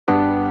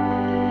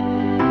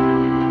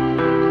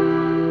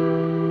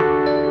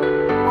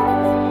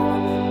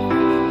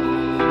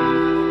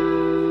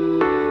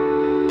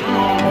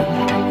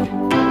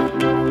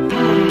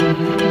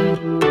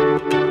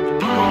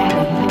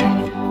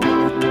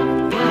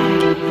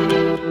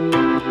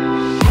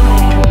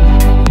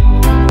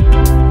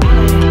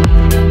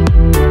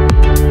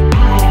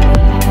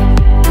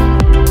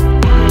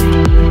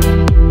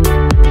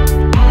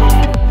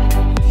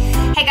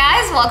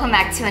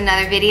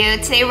another video.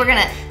 Today we're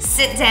gonna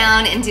sit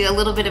down and do a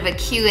little bit of a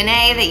Q&A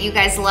that you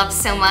guys love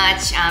so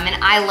much,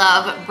 and I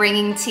love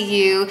bringing to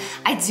you.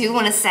 I do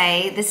wanna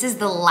say this is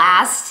the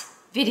last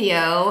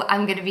video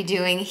I'm gonna be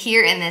doing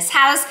here in this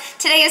house.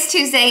 Today is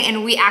Tuesday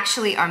and we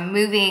actually are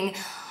moving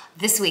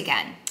this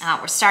weekend.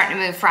 We're starting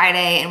to move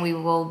Friday and we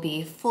will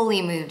be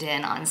fully moved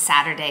in on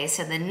Saturday.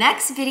 So the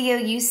next video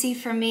you see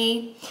from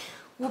me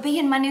will be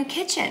in my new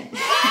kitchen.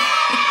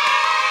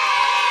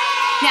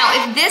 Now,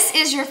 if this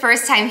is your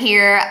first time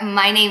here,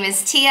 my name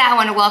is Tia. I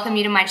want to welcome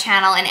you to my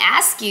channel and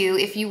ask you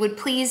if you would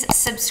please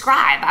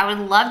subscribe. I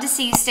would love to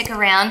see you stick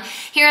around.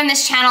 Here on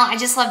this channel, I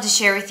just love to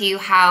share with you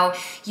how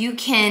you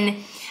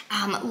can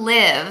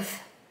live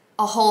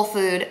a whole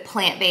food,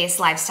 plant-based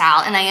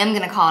lifestyle, and I am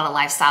gonna call it a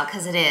lifestyle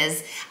because it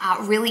is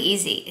really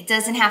easy. It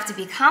doesn't have to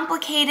be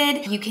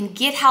complicated. You can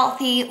get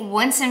healthy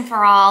once and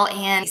for all,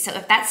 and so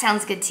if that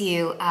sounds good to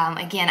you,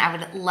 again, I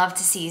would love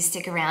to see you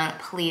stick around.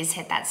 Please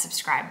hit that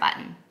subscribe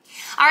button.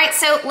 All right,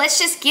 so let's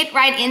just get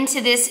right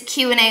into this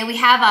Q&A. We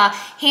have a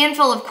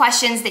handful of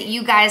questions that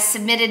you guys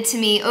submitted to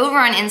me over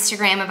on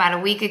Instagram about a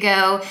week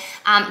ago.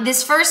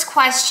 This first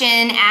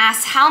question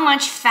asks, how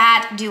much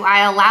fat do I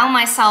allow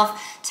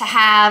myself to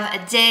have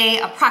a day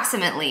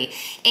approximately?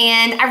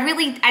 And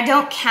I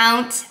don't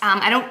count,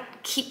 I don't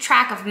keep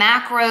track of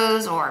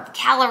macros or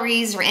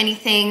calories or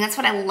anything. That's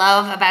what I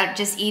love about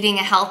just eating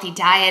a healthy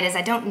diet, is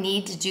I don't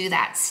need to do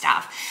that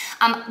stuff.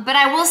 But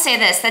I will say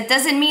this, that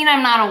doesn't mean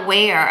I'm not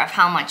aware of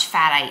how much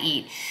fat I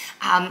eat.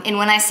 And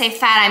when I say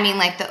fat, I mean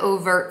like the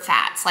overt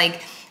fats,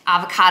 like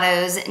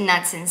avocados,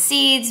 nuts, and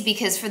seeds,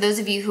 because for those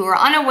of you who are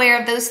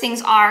unaware, those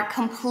things are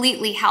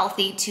completely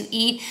healthy to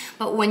eat.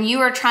 But when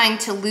you are trying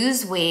to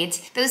lose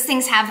weight, those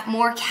things have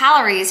more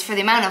calories for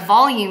the amount of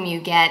volume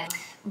you get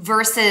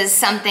versus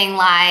something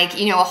like,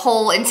 a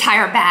whole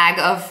entire bag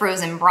of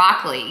frozen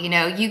broccoli.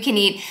 You can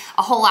eat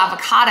a whole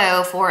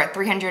avocado for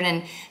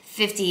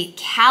 350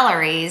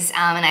 calories,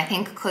 and I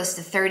think close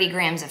to 30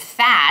 grams of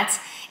fat,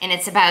 and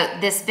it's about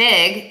this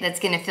big,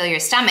 that's gonna fill your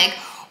stomach.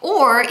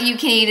 Or you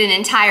can eat an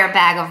entire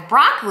bag of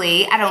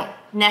broccoli. I don't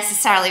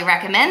necessarily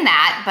recommend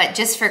that, but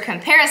just for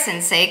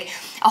comparison's sake,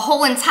 a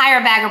whole entire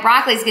bag of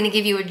broccoli is gonna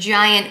give you a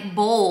giant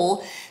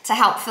bowl to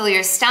help fill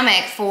your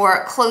stomach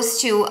for close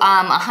to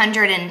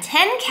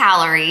 110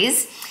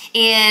 calories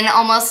and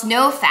almost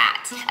no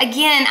fat.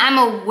 Again, I'm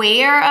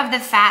aware of the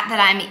fat that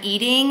I'm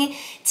eating.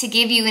 To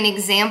give you an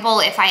example,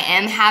 if I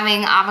am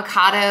having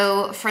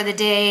avocado for the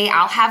day,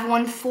 I'll have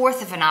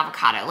 1/4 of an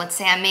avocado. Let's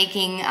say I'm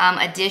making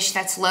a dish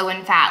that's low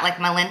in fat, like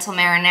my lentil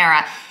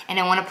marinara, and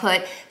I wanna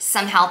put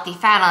some healthy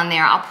fat on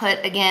there. I'll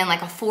put, again,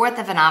 like 1/4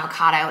 of an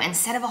avocado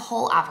instead of a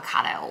whole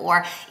avocado,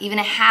 or even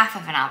 1/2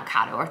 of an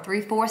avocado, or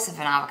 3/4 of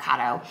an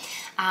avocado.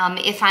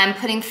 If I'm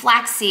putting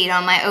flaxseed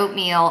on my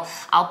oatmeal,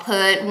 I'll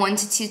put 1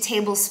 to 2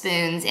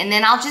 tablespoons, and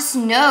then I'll just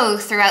know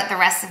throughout the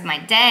rest of my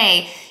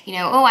day,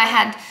 oh, I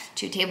had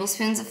 2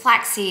 tablespoons of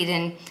flaxseed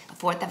and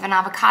 1/4 of an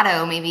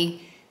avocado,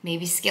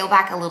 maybe scale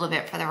back a little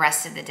bit for the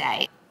rest of the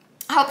day.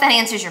 I hope that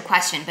answers your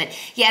question, but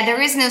yeah,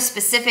 there is no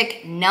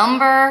specific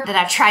number that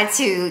I try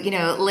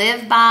to,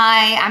 live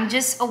by. I'm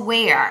just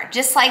aware.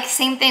 Just like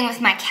same thing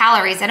with my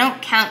calories. I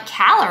don't count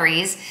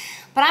calories,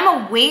 but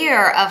I'm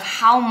aware of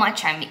how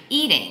much I'm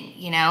eating,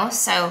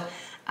 So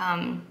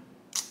I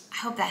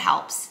hope that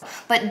helps.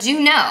 But do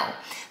know,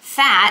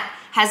 fat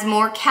has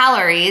more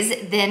calories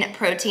than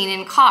protein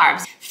and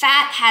carbs.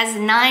 Fat has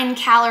 9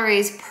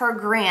 calories per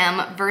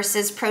gram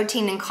versus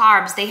protein and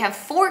carbs, they have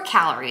 4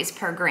 calories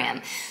per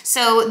gram.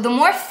 So the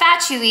more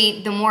fat you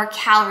eat, the more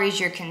calories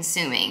you're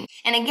consuming.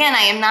 And again,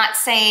 I am not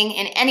saying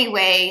in any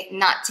way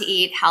not to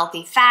eat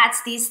healthy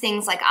fats. These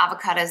things like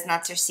avocados,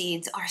 nuts, or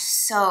seeds are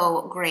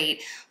so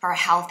great for a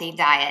healthy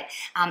diet.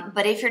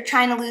 But if you're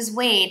trying to lose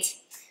weight,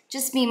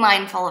 just be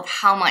mindful of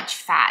how much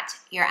fat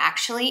you're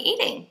actually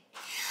eating.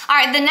 All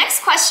right, the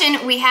next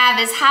question we have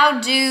is, how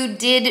did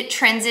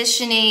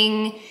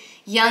transitioning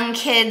young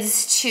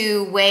kids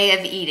to way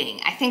of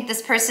eating? I think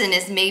this person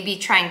is maybe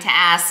trying to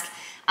ask,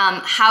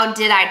 how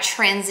did I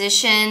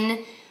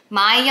transition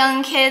my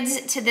young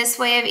kids to this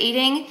way of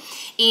eating?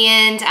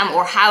 And,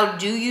 or how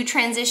do you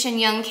transition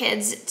young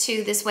kids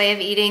to this way of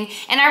eating?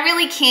 And I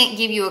really can't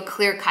give you a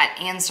clear-cut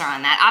answer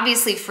on that.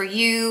 Obviously for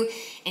you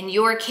and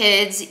your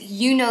kids,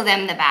 you know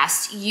them the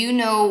best. You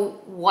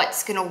know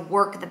what's gonna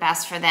work the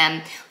best for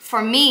them.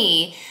 For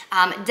me,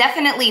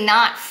 definitely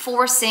not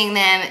forcing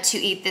them to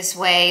eat this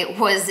way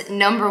was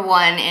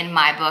 #1 in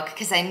my book,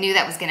 because I knew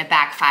that was gonna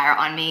backfire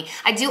on me.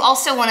 I do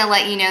also wanna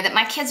let you know that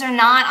my kids are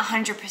not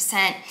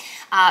 100%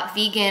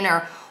 vegan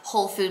or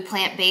whole food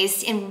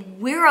plant-based, and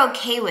we're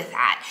okay with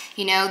that.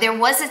 There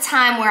was a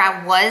time where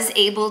I was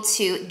able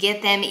to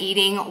get them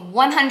eating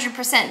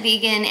 100%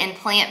 vegan and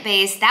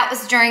plant-based. That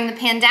was during the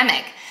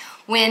pandemic,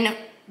 when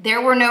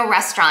there were no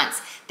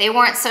restaurants. They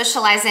weren't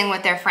socializing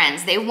with their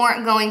friends. They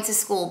weren't going to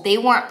school. They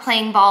weren't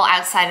playing ball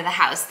outside of the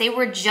house. They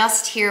were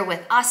just here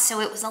with us,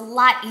 so it was a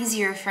lot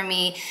easier for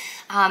me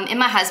and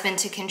my husband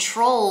to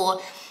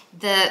control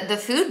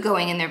the food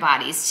going in their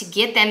bodies, to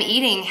get them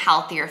eating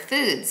healthier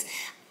foods.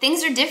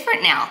 Things are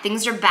different now.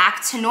 Things are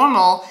back to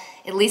normal,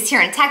 at least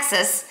here in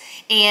Texas,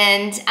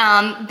 and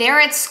they're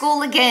at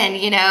school again,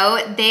 you know,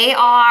 they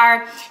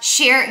are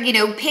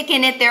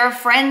picking at their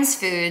friends'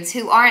 foods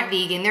who aren't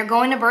vegan. They're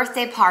going to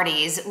birthday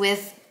parties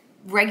with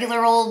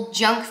regular old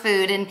junk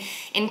food and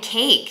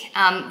cake,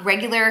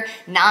 regular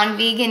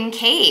non-vegan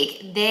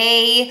cake.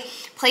 They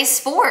play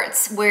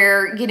sports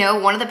where, you know,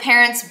 one of the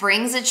parents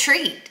brings a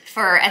treat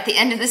for at the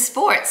end of the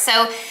sport.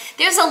 So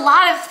there's a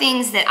lot of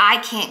things that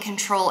I can't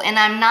control, and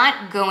I'm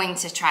not going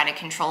to try to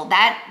control.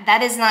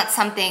 That is not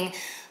something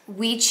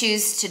we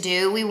choose to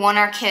do. We want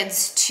our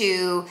kids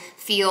to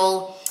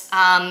feel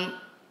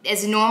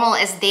as normal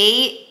as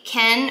they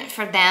can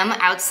for them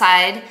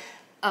outside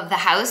of the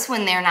house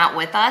when they're not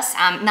with us.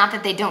 Not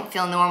that they don't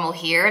feel normal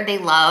here. They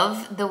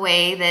love the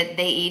way that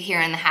they eat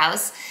here in the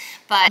house.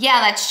 But yeah,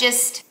 that's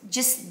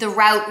just the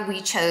route we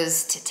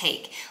chose to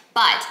take.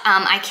 But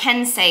I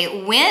can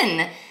say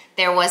when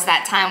there was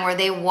that time where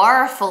they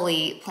were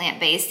fully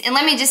plant-based, and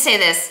let me just say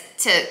this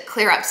to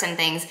clear up some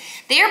things,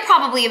 they are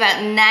probably about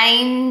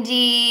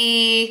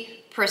 90%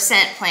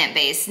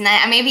 plant-based,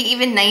 maybe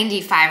even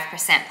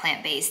 95%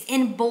 plant-based.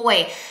 And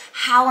boy,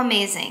 how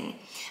amazing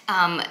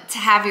to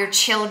have your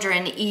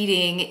children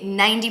eating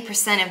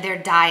 90% of their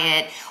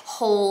diet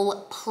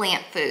whole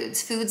plant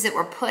foods, foods that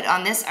were put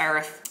on this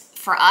earth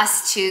for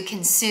us to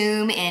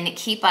consume and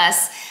keep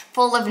us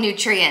full of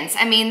nutrients.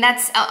 I mean,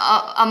 that's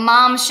a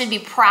mom should be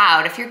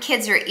proud if your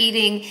kids are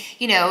eating,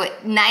 you know,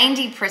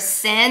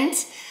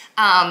 90%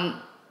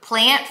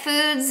 plant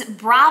foods.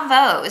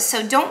 Bravo.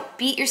 So don't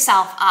beat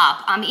yourself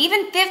up.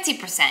 Even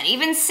 50%,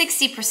 even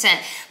 60%.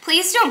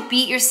 Please don't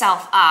beat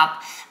yourself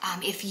up.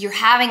 If you're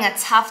having a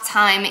tough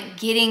time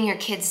getting your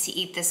kids to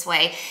eat this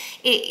way,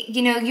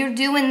 you know, you're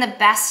doing the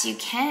best you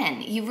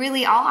can. You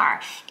really are.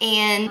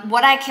 And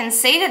what I can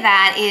say to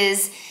that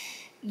is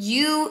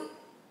you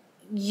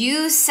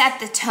set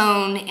the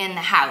tone in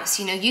the house.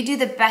 You know, you do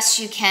the best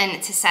you can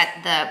to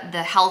set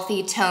the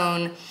healthy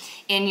tone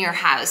in your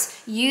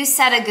house. You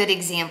set a good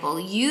example.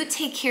 You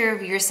take care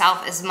of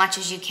yourself as much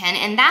as you can,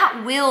 and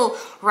that will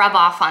rub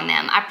off on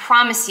them. I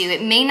promise you.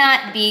 It may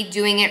not be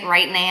doing it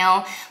right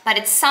now, but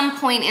at some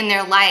point in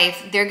their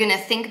life, they're gonna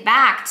think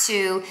back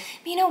to,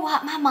 you know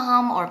what, my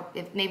mom, or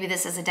if maybe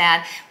this is a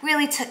dad,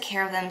 really took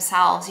care of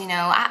themselves. You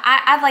know,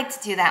 I'd like to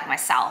do that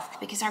myself,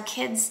 because our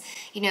kids,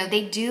 you know,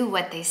 they do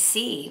what they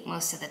see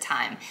most of the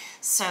time.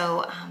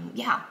 So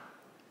yeah.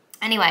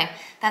 Anyway,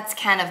 that's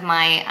kind of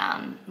my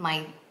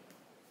my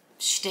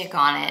shtick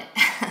on it.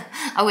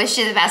 I wish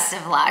you the best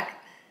of luck.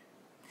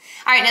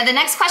 All right, now the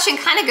next question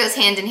kind of goes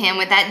hand in hand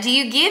with that. Do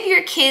you give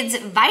your kids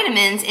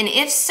vitamins? And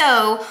if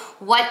so,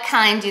 what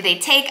kind do they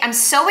take? I'm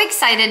so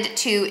excited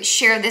to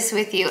share this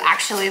with you.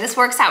 Actually, this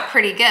works out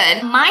pretty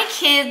good. My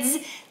kids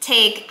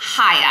take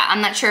Haya.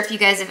 I'm not sure if you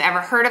guys have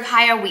ever heard of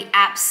Haya. We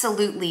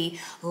absolutely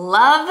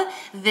love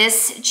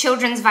this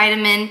children's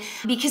vitamin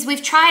because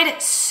we've tried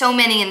so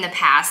many in the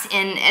past.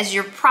 And as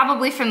you're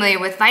probably familiar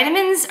with,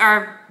 vitamins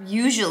are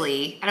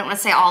usually, I don't want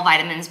to say all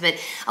vitamins, but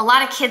a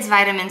lot of kids'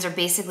 vitamins are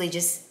basically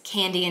just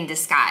candy in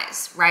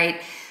disguise,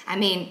 right? I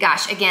mean,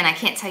 gosh, again, I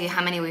can't tell you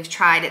how many we've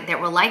tried that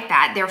were like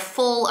that. They're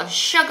full of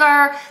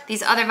sugar,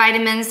 these other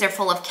vitamins, they're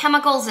full of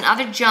chemicals and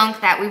other junk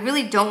that we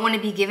really don't want to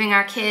be giving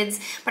our kids,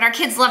 but our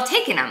kids love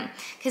taking them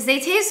because they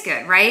taste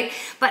good, right?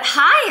 But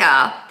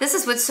Haya, this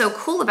is what's so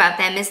cool about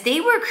them, is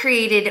they were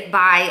created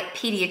by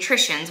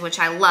pediatricians, which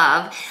I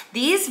love.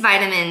 These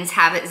vitamins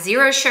have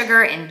zero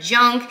sugar and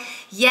junk,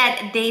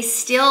 yet they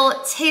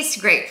still taste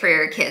great for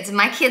your kids.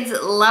 My kids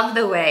love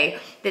the way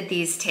that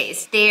these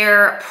taste.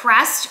 They're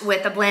pressed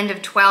with a blend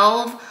of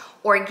 12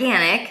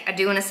 organic, I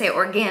do want to say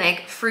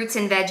organic, fruits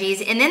and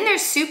veggies, and then they're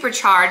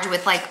supercharged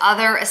with like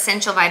other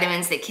essential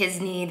vitamins that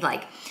kids need,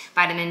 like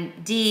vitamin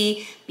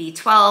D,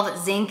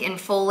 B12, zinc, and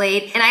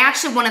folate. And I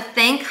actually want to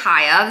thank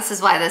Haya. This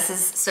is why this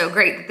is so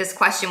great that this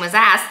question was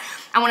asked.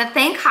 I want to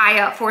thank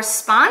Haya for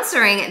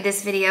sponsoring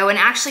this video and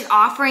actually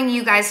offering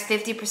you guys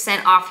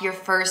 50% off your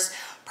first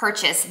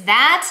purchase.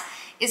 That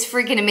is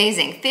freaking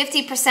amazing.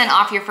 50%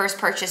 off your first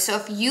purchase. So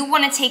if you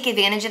want to take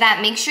advantage of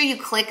that, make sure you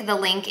click the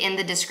link in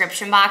the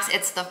description box.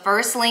 It's the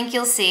first link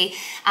you'll see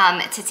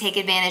to take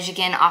advantage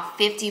again off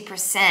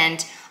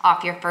 50%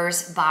 off your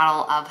first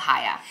bottle of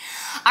Haya.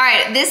 All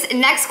right, this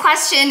next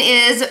question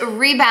is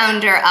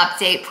rebounder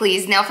update,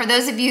 please. Now, for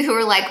those of you who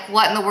are like,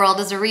 what in the world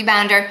is a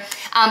rebounder?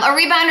 A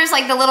rebounder is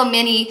like the little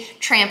mini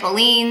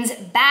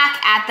trampolines.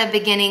 Back at the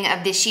beginning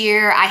of this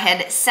year, I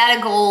had set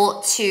a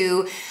goal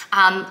to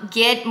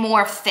get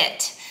more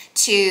fit,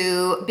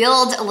 to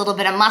build a little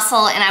bit of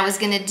muscle, and I was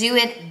gonna do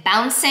it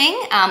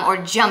bouncing or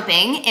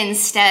jumping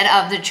instead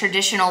of the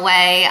traditional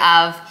way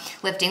of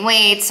lifting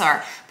weights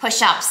or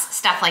push-ups,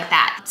 stuff like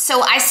that.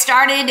 So I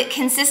started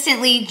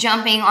consistently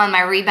jumping on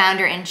my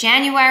rebounder in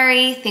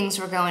January. Things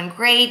were going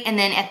great. And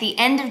then at the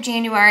end of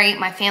January,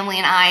 my family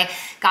and I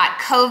got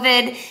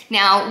COVID.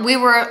 Now, we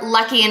were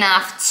lucky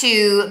enough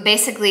to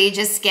basically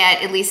just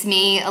get, at least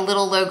me, a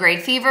little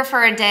low-grade fever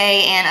for a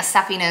day and a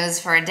stuffy nose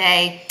for a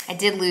day. I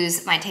did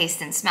lose my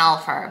taste and smell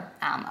for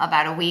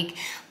about a week,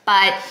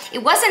 but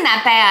it wasn't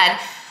that bad.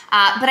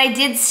 But I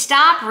did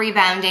stop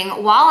rebounding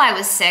while I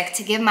was sick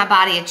to give my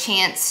body a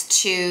chance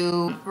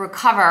to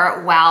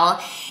recover well.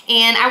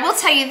 And I will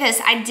tell you this,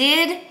 I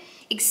did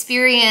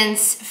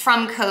experience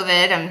from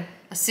COVID, I'm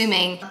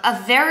assuming,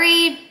 a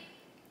very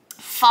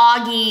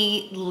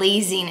foggy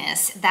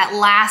laziness that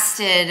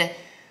lasted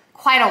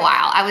quite a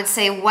while. I would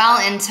say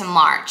well into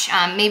March,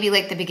 maybe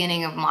like the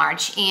beginning of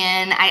March.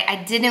 And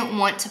I didn't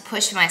want to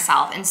push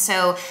myself. And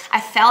so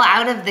I fell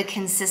out of the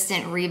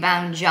consistent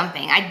rebound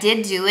jumping. I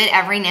did do it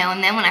every now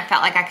and then when I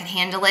felt like I could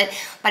handle it,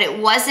 but it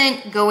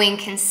wasn't going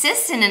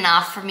consistent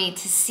enough for me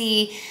to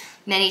see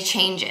many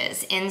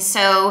changes. And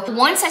so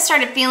once I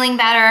started feeling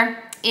better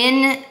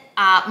in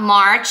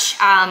March,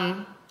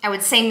 I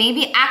would say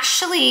maybe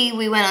actually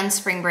we went on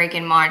spring break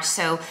in March.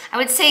 So I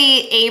would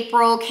say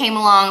April came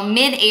along,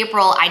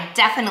 mid-April, I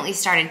definitely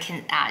started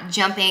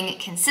jumping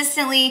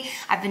consistently.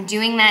 I've been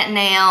doing that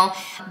now,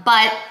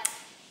 but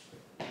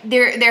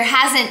there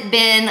hasn't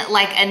been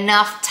like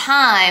enough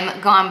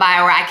time gone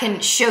by where I can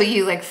show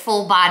you like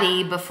full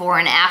body before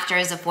and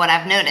afters of what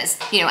I've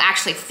noticed, you know,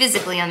 actually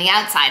physically on the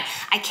outside.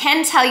 I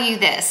can tell you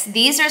this,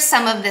 these are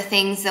some of the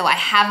things though I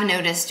have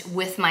noticed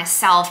with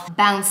myself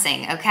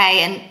bouncing, okay?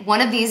 And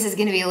one of these is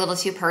gonna be a little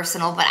too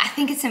personal, but I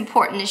think it's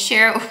important to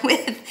share it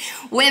with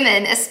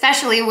women,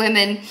 especially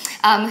women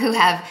who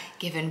have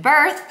given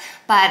birth.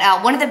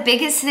 But one of the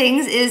biggest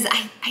things is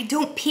I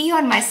don't pee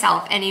on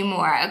myself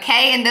anymore,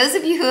 okay? And those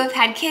of you who have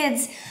had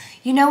kids,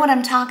 you know what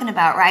I'm talking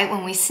about, right?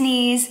 When we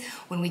sneeze,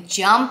 when we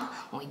jump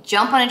on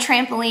a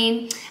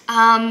trampoline,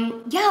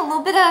 yeah, a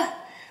little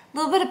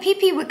bit of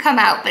pee-pee would come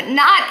out, but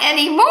not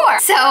anymore.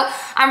 So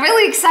I'm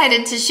really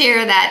excited to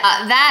share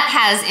that that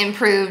has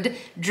improved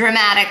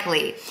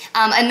dramatically.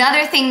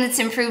 Another thing that's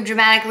improved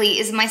dramatically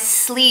is my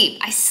sleep.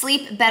 I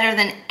sleep better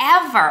than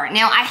ever.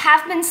 Now, I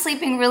have been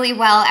sleeping really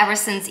well ever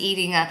since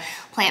eating a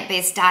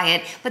plant-based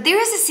diet, but there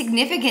is a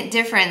significant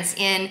difference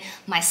in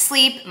my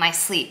sleep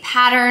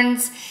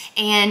patterns,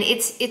 and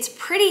it's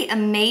pretty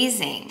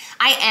amazing.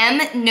 I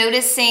am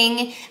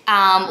noticing,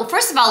 well,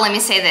 first of all, let me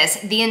say this,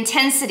 the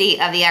intensity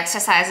of the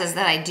exercises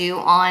that I do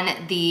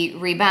on the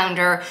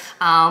rebounder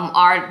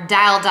are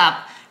dialed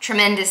up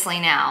tremendously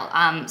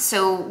now.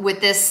 So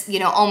with this, you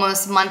know,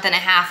 almost month and a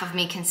half of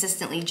me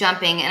consistently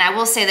jumping, and I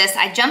will say this,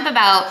 I jump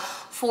about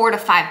 4 to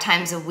 5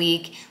 times a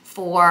week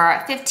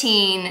for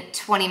 15,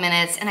 20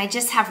 minutes, and I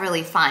just have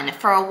really fun.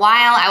 For a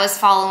while, I was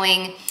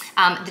following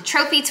the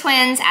Trophy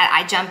Twins at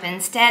I Jump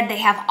Instead. They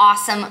have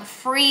awesome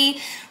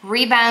free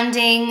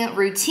rebounding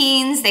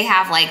routines. They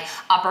have like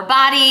upper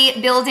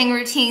body building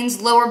routines,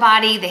 lower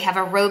body, they have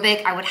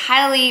aerobic. I would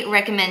highly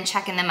recommend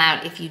checking them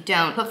out if you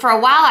don't. But for a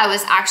while, I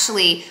was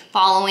actually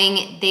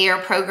following their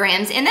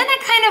programs, and then I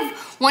kind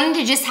of wanted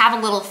to just have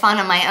a little fun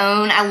on my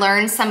own. I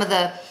learned some of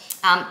the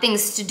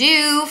things to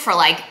do for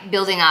like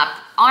building up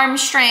arm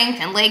strength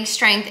and leg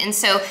strength, and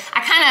so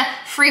I kind of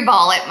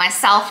freeball it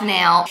myself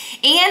now.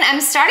 And I'm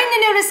starting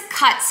to notice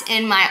cuts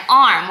in my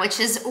arm, which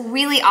is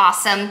really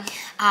awesome.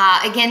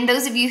 Again,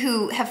 those of you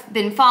who have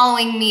been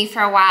following me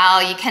for a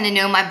while, you kind of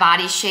know my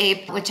body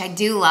shape, which I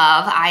do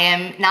love. I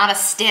am not a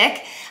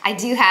stick. I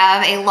do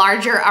have a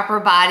larger upper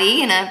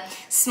body and a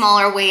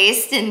smaller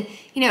waist and,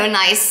 you know,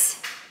 nice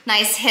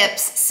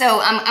hips.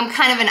 So I'm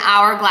kind of an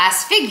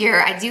hourglass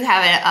figure. I do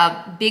have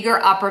a bigger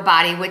upper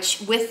body,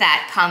 which with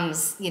that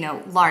comes, you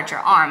know, larger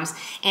arms.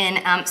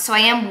 And so I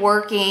am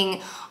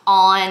working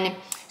on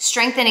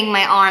strengthening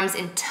my arms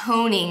and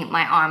toning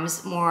my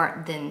arms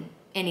more than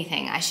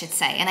anything, I should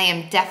say. And I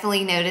am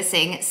definitely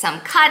noticing some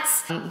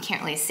cuts. You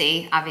can't really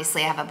see,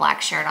 obviously I have a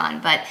black shirt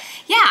on, but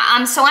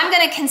yeah, so I'm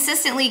gonna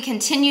consistently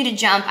continue to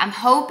jump. I'm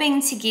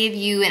hoping to give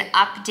you an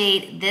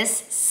update this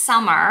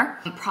summer,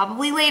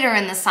 probably later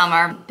in the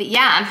summer, but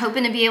yeah, I'm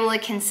hoping to be able to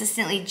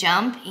consistently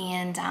jump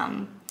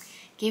and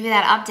give you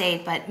that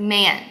update. But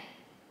man,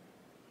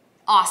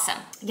 awesome.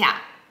 Yeah,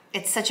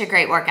 it's such a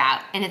great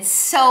workout and it's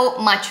so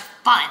much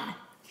fun.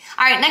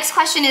 All right, next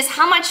question is,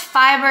 how much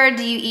fiber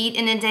do you eat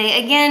in a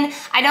day? Again,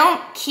 I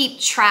don't keep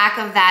track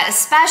of that,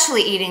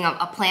 especially eating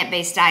a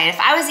plant-based diet.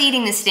 If I was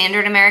eating the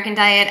standard American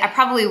diet, I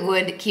probably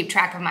would keep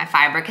track of my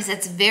fiber because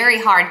it's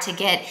very hard to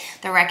get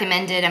the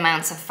recommended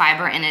amounts of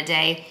fiber in a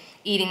day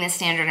eating the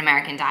standard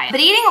American diet.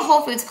 But eating a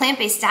whole foods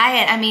plant-based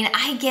diet, I mean,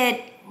 I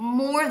get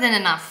more than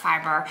enough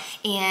fiber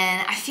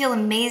and I feel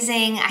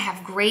amazing. I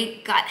have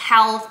great gut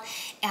health.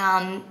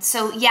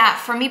 So yeah,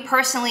 for me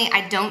personally,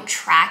 I don't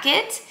track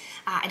it.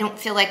 I don't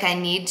feel like I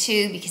need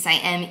to because I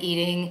am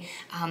eating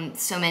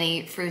so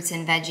many fruits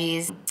and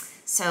veggies.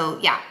 So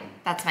yeah,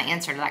 that's my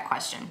answer to that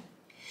question.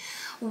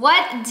 So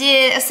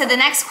the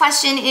next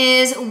question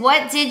is,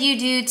 what did you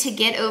do to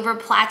get over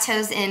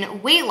plateaus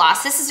in weight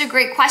loss? This is a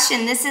great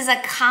question. This is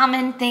a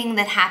common thing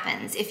that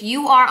happens. If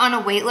you are on a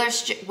weight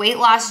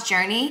loss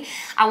journey,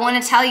 I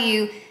want to tell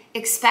you,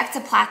 expect a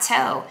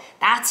plateau.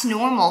 That's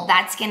normal,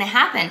 that's gonna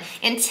happen.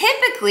 And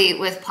typically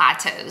with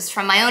plateaus,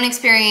 from my own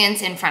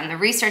experience and from the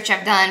research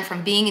I've done,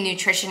 from being a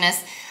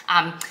nutritionist,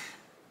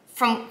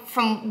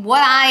 from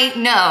what I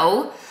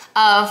know,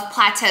 of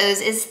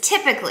plateaus is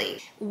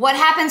typically what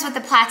happens with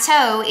the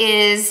plateau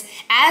is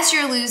as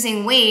you're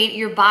losing weight,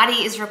 your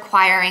body is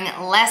requiring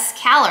less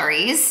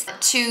calories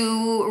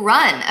to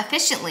run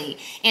efficiently.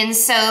 And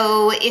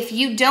so if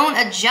you don't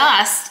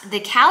adjust the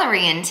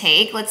calorie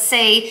intake, let's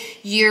say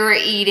you're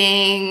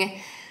eating,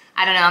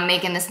 I don't know, I'm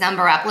making this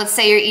number up. Let's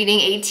say you're eating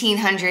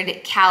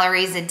 1,800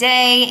 calories a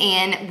day,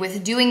 and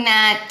with doing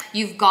that,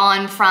 you've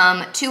gone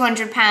from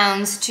 200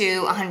 pounds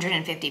to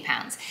 150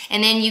 pounds.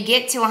 And then you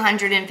get to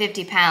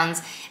 150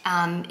 pounds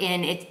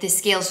and the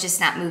scale's just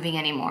not moving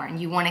anymore.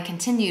 And you want to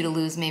continue to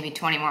lose maybe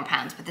 20 more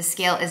pounds, but the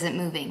scale isn't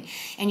moving.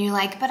 And you're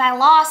like, but I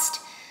lost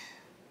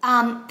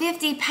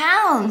 50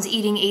 pounds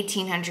eating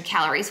 1,800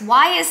 calories.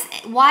 Why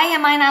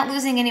am I not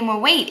losing any more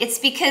weight? It's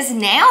because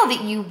now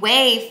that you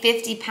weigh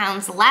 50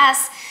 pounds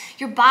less,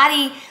 your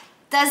body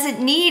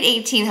doesn't need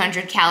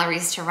 1,800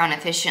 calories to run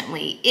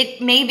efficiently. It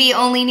maybe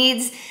only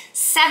needs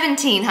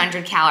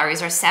 1,700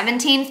 calories or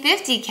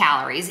 1,750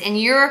 calories,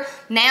 and you're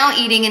now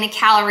eating in a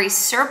calorie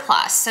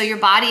surplus. So your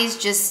body's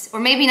just, or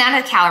maybe not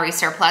a calorie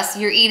surplus,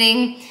 you're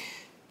eating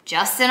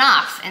just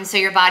enough. And so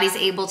your body's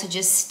able to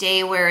just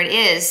stay where it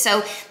is.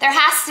 So there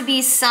has to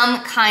be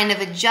some kind of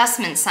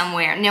adjustment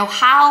somewhere. Now,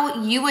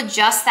 how you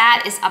adjust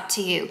that is up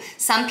to you.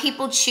 Some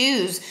people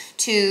choose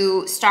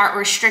to start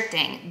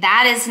restricting.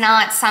 That is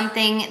not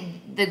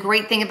something, the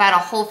great thing about a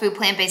whole food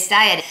plant-based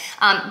diet,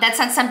 that's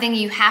not something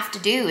you have to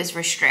do is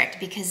restrict,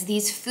 because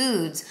these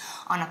foods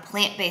on a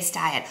plant-based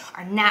diet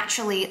are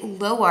naturally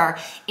lower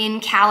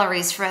in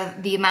calories for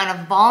the amount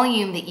of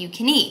volume that you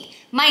can eat,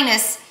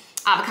 minus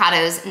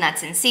avocados,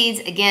 nuts, and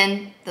seeds.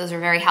 Again, those are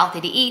very healthy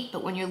to eat,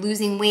 but when you're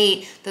losing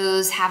weight,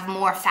 those have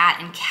more fat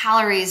and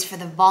calories for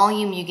the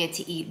volume you get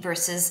to eat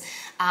versus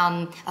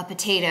a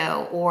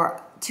potato or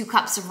 2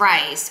 cups of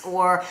rice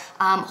or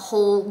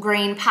whole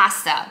grain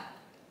pasta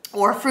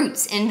or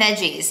fruits and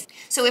veggies.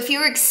 So if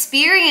you're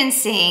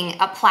experiencing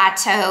a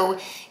plateau,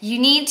 you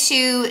need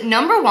to,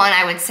 number one,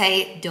 I would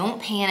say,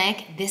 don't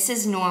panic. This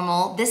is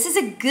normal. This is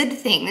a good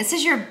thing. This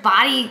is your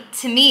body,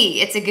 to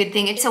me, it's a good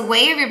thing. It's a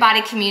way of your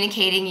body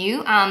communicating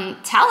you,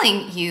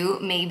 telling you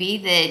maybe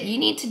that you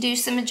need to do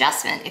some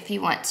adjustment if you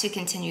want to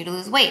continue to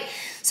lose weight.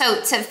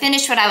 So to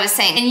finish what I was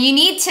saying,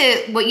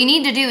 and what you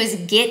need to do is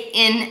get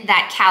in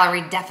that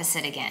calorie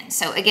deficit again.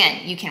 So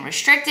again, you can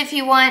restrict if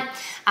you want.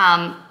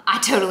 I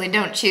totally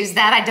don't choose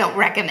that. I don't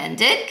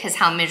recommend it, because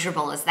how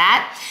miserable is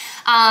that?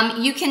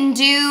 You can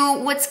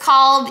do what's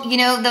called,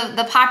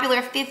 the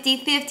popular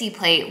 50-50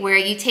 plate, where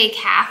you take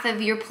half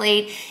of your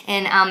plate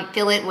and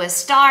fill it with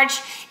starch,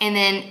 and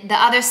then the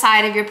other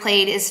side of your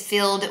plate is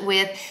filled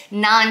with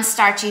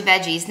non-starchy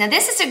veggies. Now,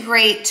 this is a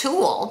great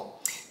tool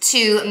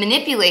to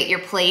manipulate your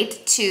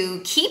plate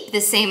to keep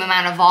the same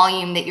amount of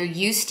volume that you're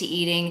used to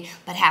eating,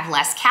 but have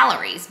less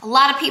calories. A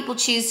lot of people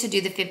choose to do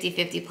the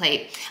 50-50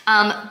 plate.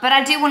 But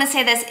I do want to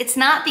say this, it's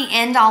not the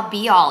end all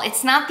be all.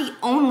 It's not the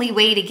only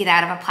way to get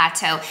out of a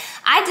plateau.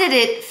 I did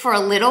it for a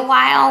little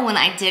while when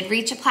I did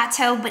reach a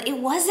plateau, but it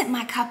wasn't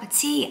my cup of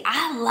tea.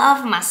 I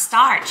love my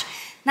starch.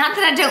 Not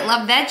that I don't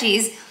love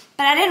veggies,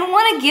 but I didn't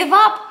want to give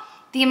up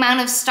the amount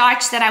of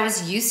starch that I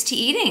was used to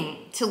eating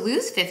to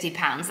lose 50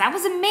 pounds. That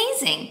was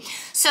amazing.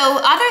 So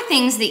other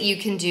things that you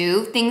can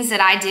do, things that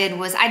I did,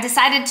 was I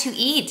decided to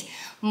eat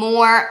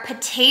more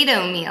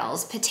potato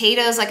meals.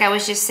 Potatoes, like I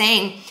was just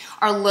saying,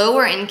 are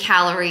lower in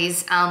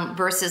calories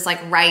versus like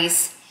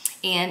rice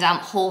and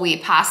whole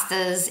wheat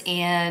pastas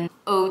and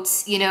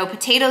oats.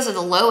 Potatoes are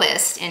the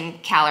lowest in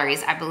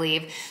calories, I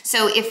believe.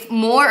 So if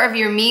more of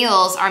your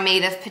meals are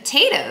made of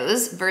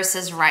potatoes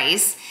versus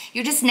rice,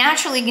 you're just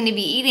naturally going to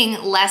be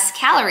eating less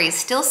calories.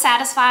 Still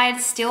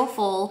satisfied, still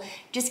full,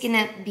 just going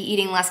to be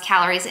eating less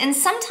calories. And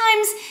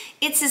sometimes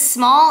it's as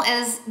small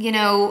as,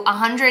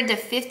 100 to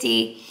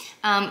 50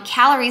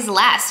 calories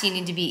less you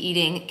need to be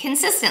eating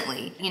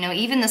consistently.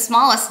 Even the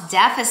smallest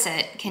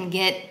deficit can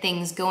get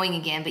things going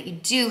again, but you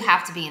do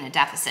have to be in a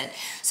deficit.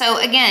 So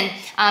again,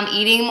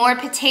 eating more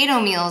potato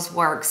meals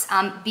works.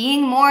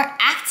 Being more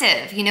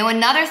active.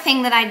 Another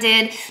thing that I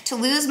did to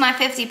lose my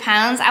 50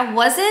 pounds, I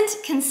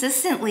wasn't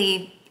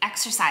consistently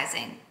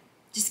exercising.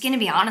 Just gonna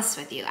be honest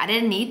with you, I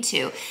didn't need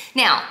to.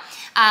 Now,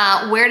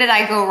 where did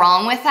I go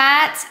wrong with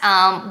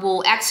that?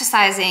 Well,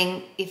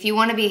 exercising, if you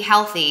wanna be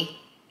healthy,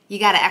 you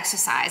gotta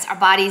exercise. Our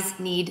bodies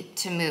need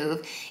to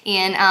move.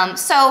 And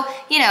so,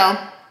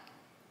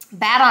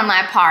 bad on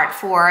my part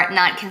for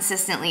not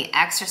consistently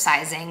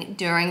exercising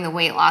during the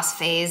weight loss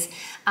phase.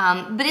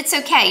 But it's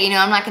okay,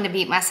 I'm not gonna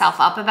beat myself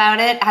up about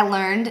it. I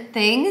learned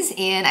things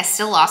and I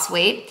still lost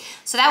weight.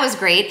 So that was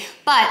great.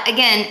 But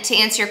again, to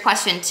answer your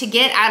question, to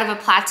get out of a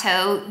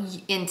plateau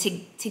and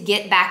to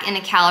get back in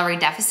a calorie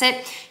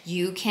deficit,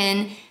 you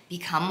can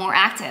become more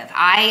active.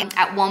 I,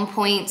 at one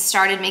point,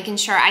 started making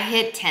sure I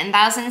hit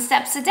 10,000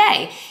 steps a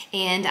day.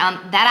 And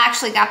that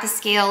actually got the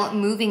scale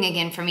moving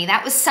again for me.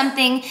 That was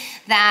something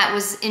that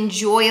was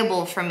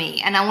enjoyable for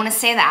me. And I wanna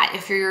say that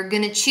if you're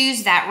gonna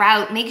choose that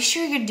route, make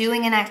sure you're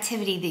doing an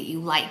activity that you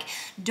like.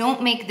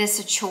 Don't make this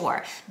a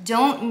chore.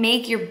 Don't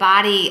make your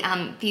body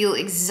feel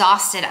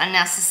exhausted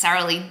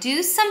unnecessarily.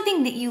 Do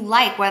something that you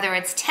like, whether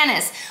it's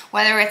tennis,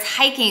 whether it's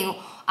hiking,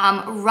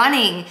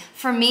 running.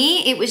 For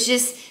me, it was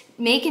just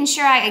making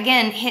sure I,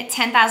 again, hit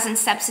 10,000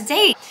 steps a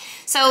day.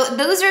 So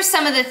those are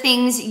some of the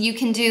things you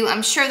can do.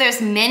 I'm sure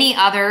there's many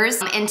others.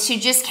 And to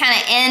just kind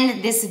of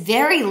end this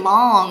very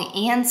long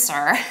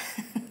answer,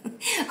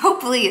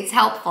 hopefully it's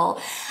helpful.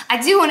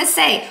 I do want to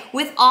say,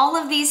 with all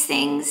of these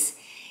things,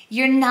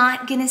 you're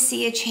not gonna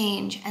see a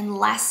change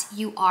unless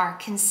you are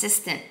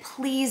consistent.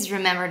 Please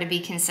remember to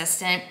be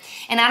consistent.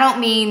 And I don't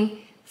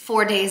mean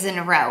 4 days in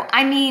a row.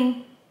 I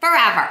mean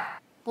forever.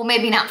 Well,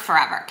 maybe not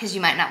forever, because you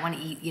might not want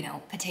to eat,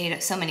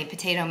 so many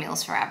potato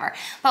meals forever.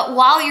 But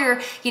while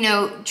you're,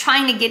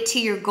 trying to get to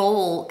your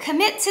goal,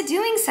 commit to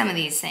doing some of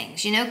these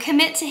things.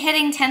 Commit to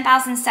hitting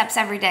 10,000 steps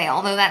every day,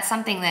 although that's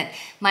something that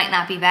might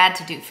not be bad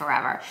to do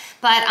forever.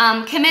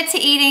 But commit to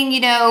eating,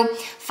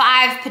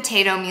 5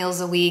 potato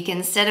meals a week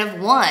instead of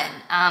 1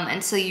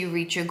 until you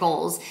reach your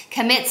goals.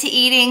 Commit to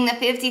eating the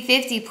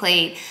 50-50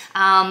 plate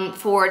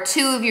for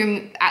two of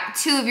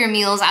your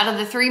meals out of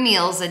the 3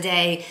 meals a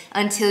day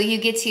until you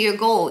get to your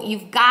goal.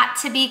 You've got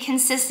to be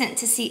consistent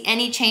to see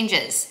any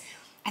changes.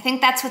 I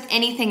think that's with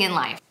anything in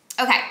life.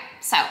 Okay,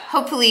 so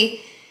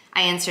hopefully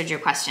I answered your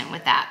question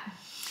with that.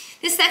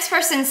 This next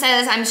person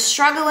says, I'm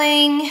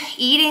struggling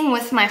eating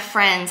with my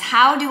friends.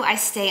 How do I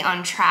stay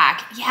on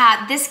track?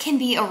 Yeah, this can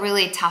be a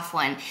really tough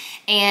one.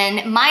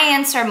 And my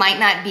answer might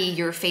not be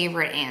your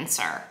favorite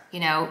answer.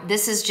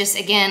 This is just,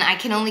 again, I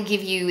can only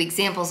give you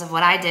examples of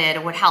what I did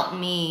or what helped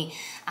me,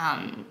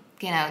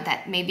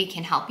 that maybe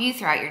can help you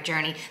throughout your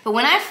journey. But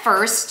when I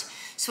first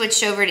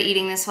switched over to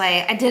eating this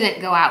way, I didn't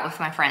go out with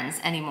my friends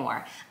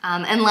anymore.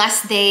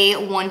 Unless they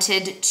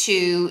wanted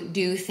to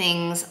do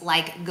things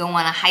like go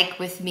on a hike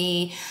with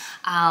me,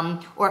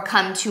 or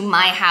come to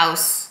my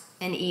house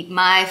and eat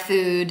my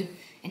food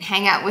and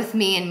hang out with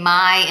me in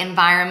my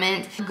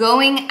environment.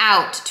 Going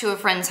out to a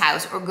friend's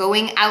house or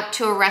going out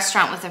to a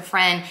restaurant with a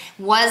friend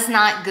was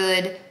not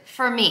good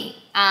for me.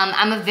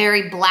 I'm a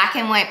very black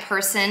and white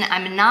person.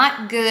 I'm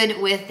not good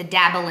with the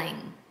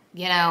dabbling,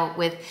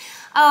 with,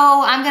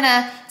 oh, I'm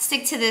gonna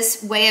stick to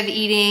this way of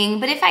eating,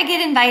 but if I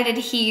get invited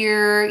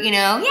here,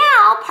 yeah,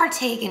 I'll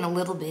partake in a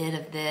little bit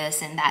of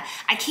this and that.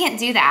 I can't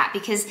do that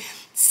because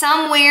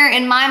somewhere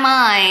in my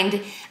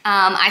mind,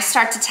 I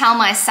start to tell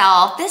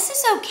myself, this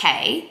is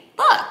okay.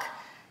 Look,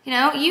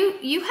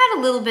 you had a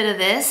little bit of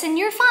this and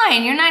you're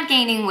fine. You're not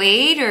gaining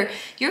weight or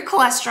your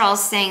cholesterol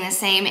is staying the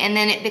same. And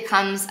then it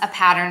becomes a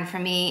pattern for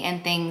me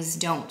and things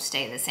don't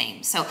stay the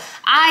same. So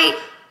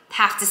I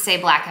have to say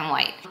black and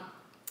white.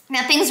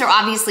 Now, things are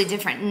obviously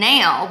different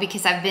now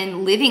because I've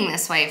been living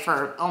this way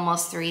for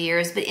almost 3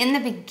 years, but in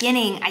the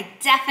beginning, I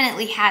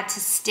definitely had to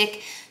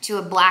stick to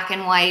a black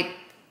and white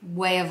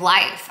way of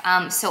life.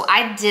 So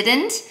I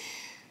didn't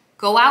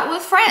go out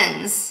with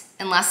friends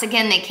unless,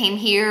 again, they came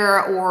here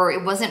or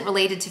it wasn't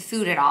related to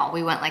food at all.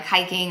 We went like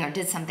hiking or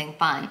did something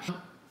fun.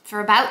 For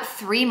about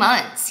 3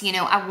 months,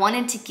 I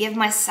wanted to give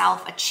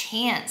myself a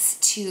chance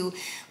to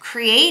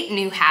create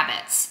new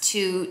habits,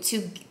 to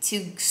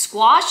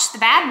squash the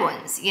bad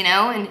ones,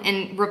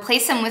 and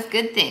replace them with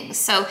good things.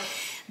 So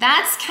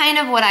that's kind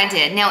of what I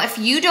did. Now, if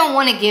you don't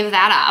want to give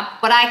that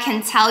up, what I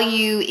can tell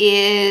you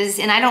is,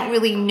 and I don't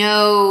really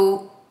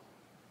know,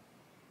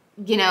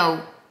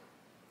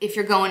 if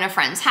you're going to a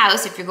friend's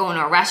house, if you're going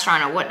to a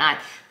restaurant or whatnot,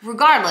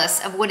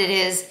 regardless of what it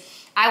is,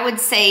 I would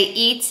say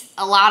eat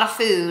a lot of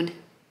food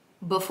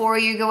before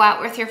you go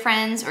out with your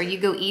friends or you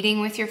go eating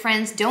with your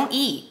friends. Don't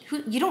eat.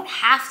 You don't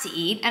have to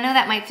eat. I know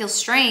that might feel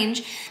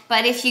strange,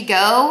 but if you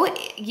go,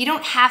 you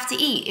don't have to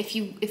eat.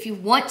 If you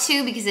want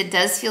to, because it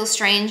does feel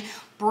strange,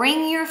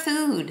 bring your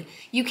food.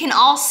 You can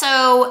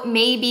also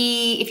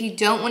maybe, if you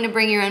don't want to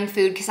bring your own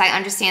food, because I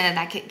understand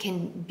that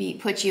can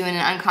put you in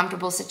an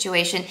uncomfortable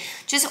situation,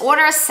 just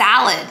order a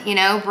salad,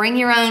 bring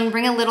your own,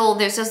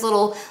 there's those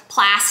little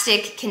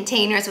plastic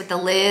containers with the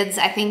lids.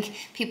 I think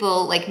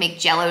people make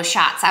Jell-O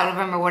shots out of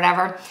them or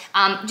whatever.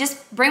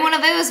 Just bring one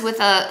of those with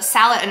a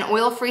salad, an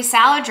oil-free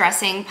salad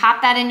dressing,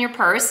 pop that in your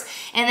purse,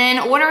 and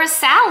then order a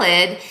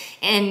salad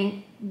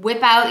and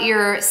whip out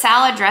your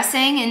salad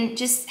dressing and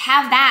just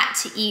have that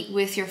to eat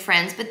with your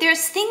friends. But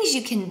there's things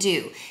you can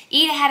do.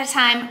 Eat ahead of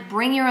time,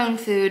 bring your own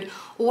food,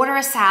 order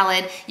a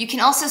salad. You can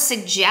also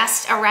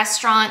suggest a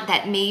restaurant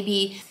that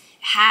maybe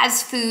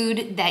has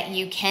food that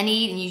you can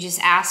eat and you just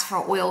ask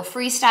for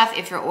oil-free stuff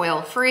if you're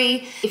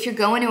oil-free. If you're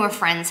going to a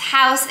friend's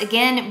house,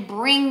 again,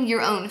 bring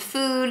your own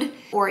food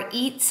or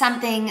eat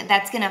something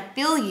that's gonna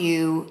fill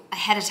you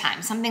ahead of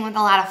time, something with a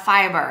lot of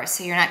fiber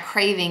so you're not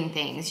craving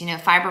things.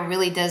 Fiber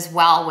really does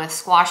well with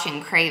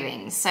squashing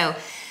cravings. So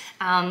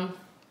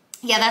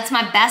yeah, that's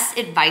my best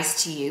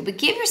advice to you, but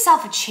give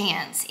yourself a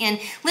chance. And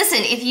listen,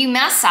 if you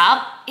mess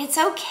up, it's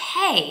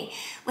okay.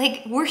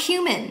 Like, we're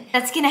human.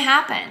 That's gonna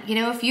happen. You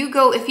know, if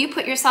you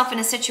put yourself in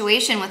a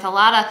situation with a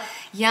lot of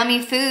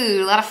yummy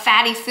food, a lot of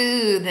fatty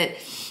food that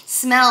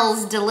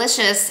smells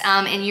delicious,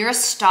 and you're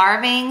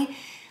starving,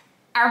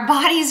 our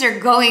bodies are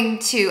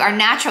our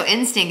natural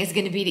instinct is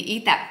gonna be to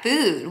eat that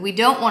food. We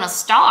don't wanna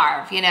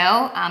starve, you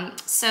know?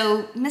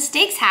 So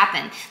mistakes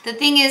happen. The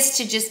thing is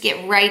to just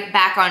get right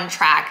back on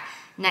track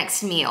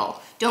next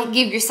meal. Don't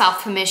give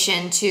yourself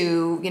permission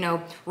to, you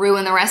know,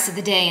 ruin the rest of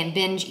the day and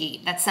binge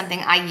eat. That's something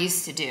I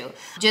used to do.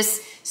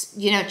 Just,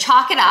 you know,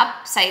 chalk it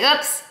up, say,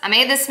 oops, I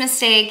made this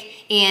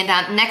mistake,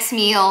 and next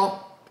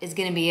meal is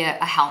gonna be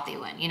a healthy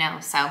one, you know?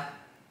 So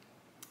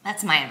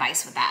that's my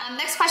advice with that.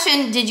 Next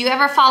question, did you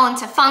ever fall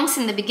into funks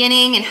in the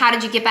beginning, and how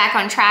did you get back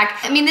on track?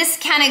 I mean, this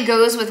kind of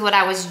goes with what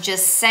I was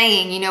just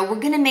saying. You know, we're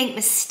gonna make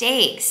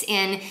mistakes,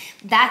 and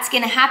that's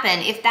gonna happen.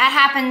 If that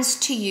happens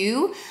to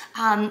you,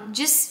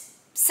 just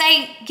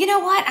say, you know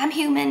what, I'm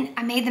human,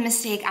 I made the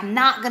mistake, I'm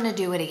not gonna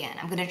do it again.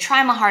 I'm gonna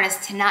try my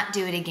hardest to not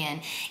do it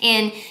again.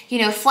 And, you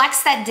know,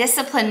 flex that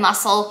discipline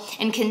muscle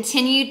and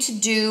continue to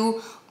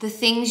do the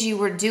things you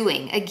were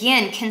doing.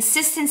 Again,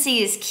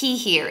 consistency is key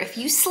here. If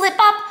you slip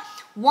up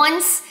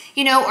once,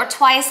 you know, or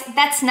twice,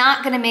 that's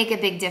not gonna make a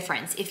big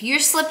difference. If you're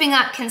slipping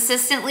up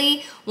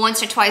consistently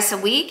once or twice a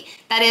week,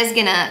 that is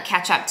gonna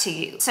catch up to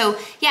you. So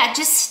yeah,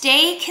 just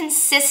stay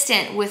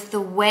consistent with the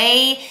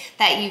way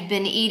that you've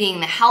been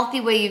eating, the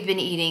healthy way you've been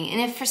eating. And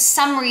if for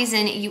some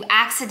reason you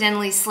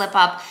accidentally slip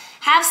up,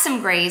 have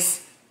some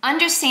grace,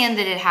 understand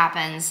that it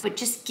happens, but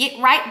just get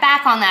right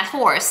back on that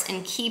horse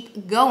and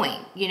keep going.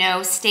 You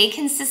know, stay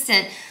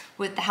consistent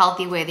with the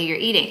healthy way that you're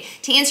eating.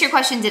 To answer your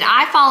question, did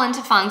I fall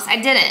into funks? I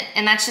didn't,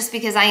 and that's just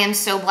because I am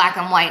so black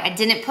and white. I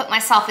didn't put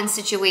myself in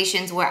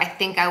situations where I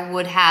think I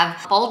would have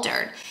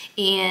faltered.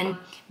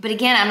 But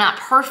again, I'm not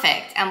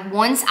perfect. And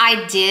once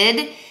I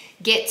did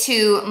get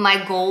to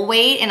my goal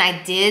weight and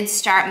I did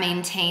start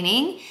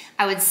maintaining,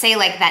 I would say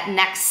like that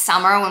next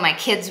summer when my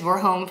kids were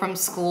home from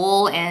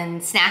school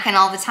and snacking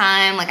all the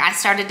time, like I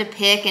started to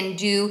pick and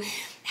do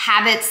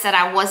habits that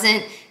I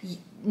wasn't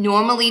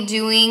normally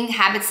doing,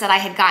 habits that I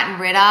had gotten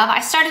rid of. I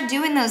started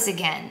doing those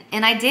again,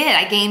 and I did.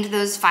 I gained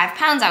those 5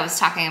 pounds I was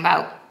talking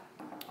about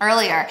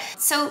earlier.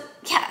 So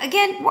yeah,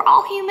 again, we're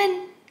all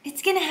human.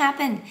 It's gonna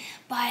happen,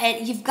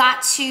 but you've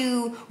got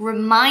to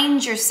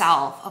remind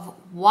yourself of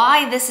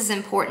why this is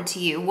important to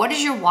you. What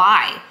is your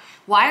why?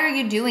 Why are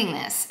you doing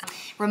this?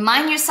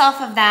 Remind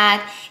yourself of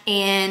that,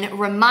 and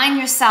remind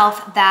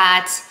yourself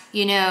that,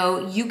 you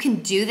know, you can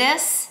do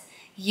this.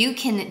 You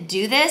can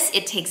do this.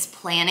 It takes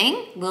planning,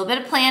 a little bit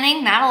of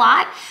planning, not a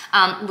lot,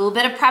 a little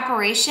bit of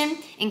preparation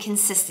and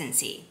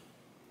consistency.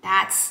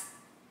 That's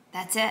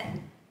it.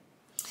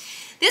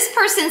 This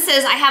person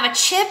says, I have a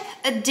chip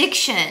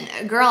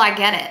addiction. Girl, I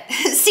get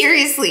it.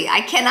 Seriously,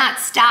 I cannot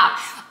stop.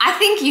 I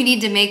think you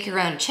need to make your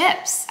own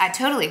chips. I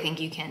totally think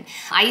you can.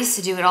 I used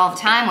to do it all the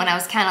time when I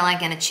was kind of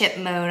like in a chip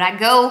mode. I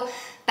go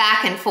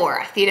back and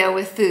forth, you know,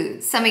 with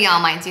food. Some of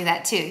y'all might do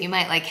that too. You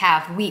might like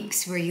have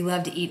weeks where you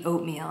love to eat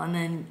oatmeal and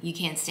then you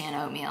can't stand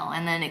oatmeal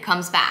and then it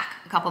comes back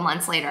a couple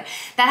months later.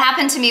 That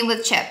happened to me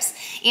with chips.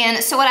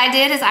 And so what I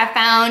did is I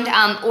found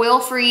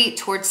oil-free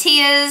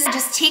tortillas.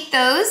 Just take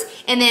those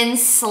and then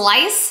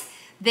slice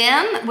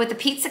them with a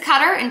pizza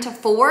cutter into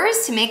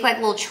 4s to make like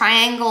little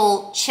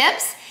triangle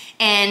chips,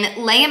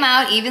 and lay them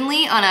out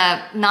evenly on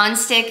a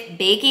non-stick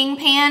baking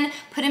pan.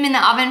 Put them in the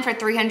oven for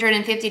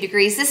 350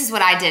 degrees. This is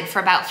what I did for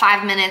about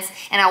 5 minutes,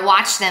 and I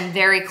watched them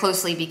very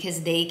closely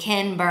because they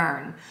can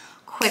burn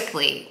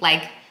quickly.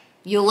 Like,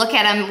 you'll look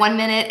at them 1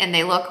 minute and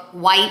they look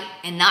white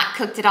and not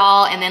cooked at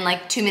all, and then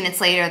like 2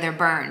 minutes later they're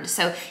burned.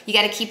 So you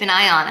gotta keep an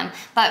eye on them.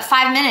 But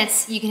 5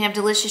 minutes, you can have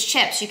delicious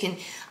chips. You can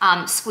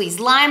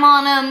squeeze lime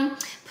on them,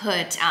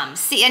 put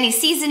any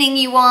seasoning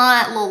you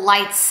want, a little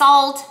light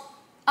salt.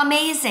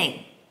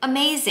 Amazing.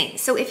 Amazing.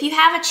 So if you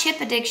have a chip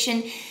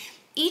addiction,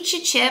 eat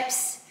your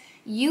chips.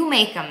 You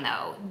make them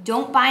though.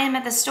 Don't buy them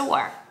at the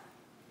store.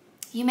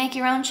 You make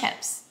your own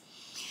chips.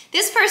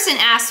 This person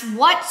asks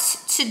what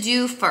to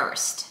do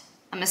first.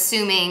 I'm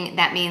assuming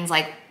that means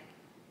like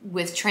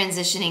with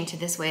transitioning to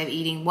this way of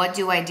eating, what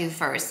do I do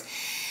first?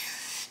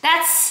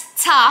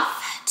 That's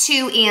tough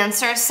to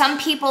answer. Some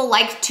people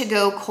like to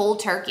go cold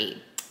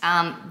turkey.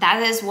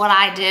 That is what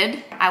I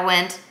did. I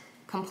went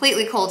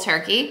completely cold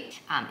turkey,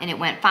 and it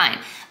went fine.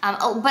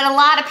 But a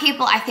lot of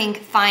people, I think,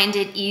 find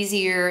it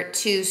easier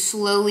to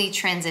slowly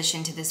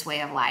transition to this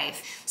way of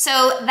life.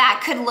 So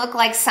that could look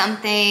like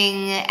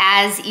something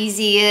as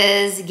easy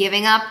as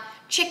giving up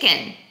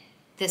chicken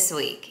this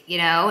week, you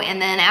know?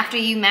 And then after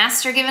you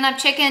master giving up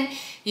chicken,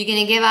 you're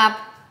gonna give up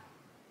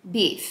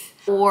beef.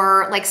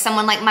 Or like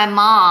someone like my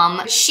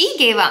mom, she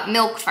gave up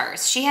milk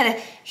first. She had a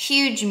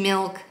huge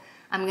milk,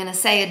 I'm gonna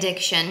say,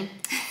 addiction.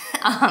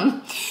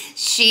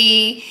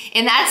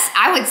 And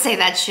I would say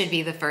that should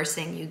be the first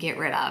thing you get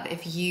rid of.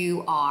 If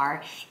you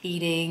are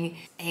eating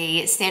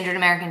a standard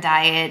American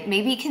diet,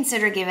 maybe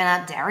consider giving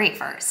up dairy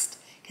first,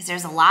 because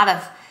there's a lot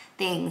of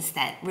things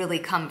that really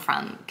come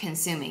from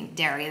consuming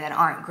dairy that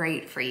aren't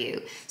great for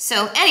you.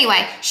 So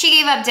anyway, she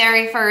gave up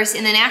dairy first,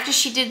 and then after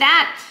she did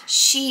that,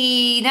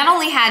 she not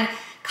only had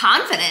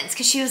confidence,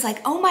 because she was like,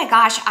 oh my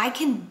gosh, I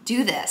can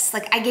do this.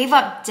 Like, I gave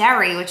up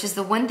dairy, which is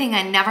the one thing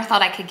I never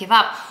thought I could give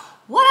up.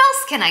 What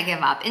else can I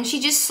give up? And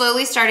she just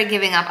slowly started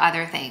giving up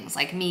other things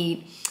like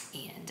meat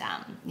and,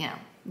 you know,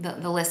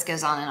 the list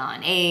goes on and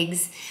on,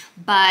 eggs.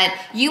 But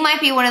you might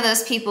be one of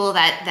those people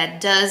that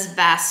does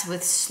best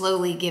with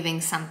slowly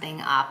giving something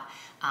up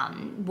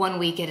 1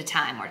 week at a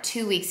time or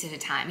 2 weeks at a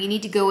time. You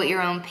need to go at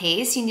your own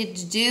pace. You need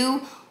to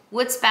do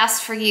what's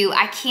best for you.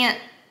 I can't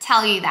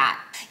tell you that.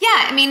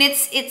 Yeah, I mean,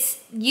 it's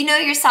you know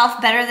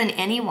yourself better than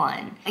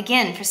anyone.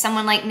 Again, for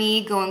someone like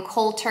me, going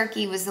cold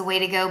turkey was the way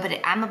to go, but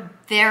I'm a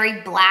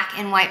very black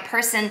and white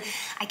person.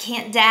 I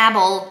can't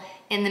dabble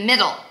in the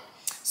middle.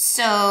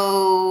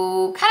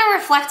 So kind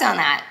of reflect on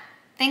that.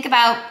 Think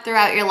about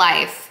throughout your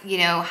life, you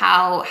know,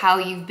 how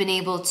you've been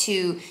able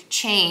to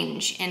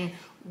change and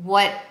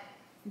what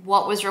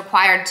was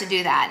required to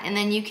do that. And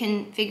then you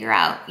can figure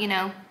out, you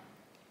know,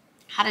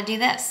 how to do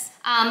this.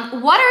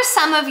 What are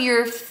some of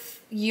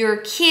your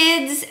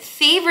kids'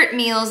 favorite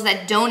meals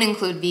that don't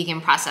include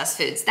vegan processed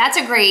foods? That's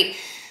a great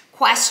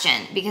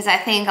question, because I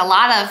think a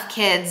lot of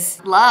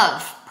kids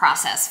love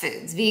processed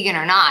foods, vegan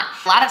or not.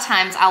 A lot of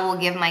times I will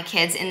give my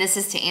kids, and this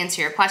is to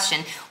answer your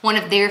question, one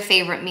of their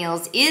favorite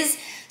meals is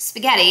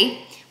spaghetti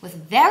with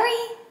very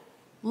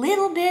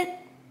little bit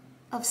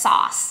of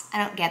sauce.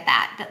 I don't get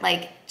that, but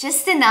like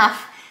just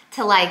enough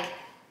to like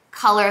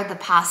color the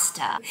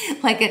pasta,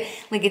 like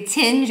a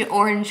tinge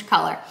orange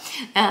color.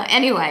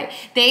 Anyway,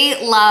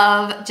 they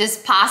love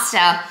just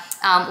pasta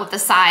with a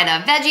side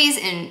of veggies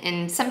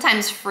and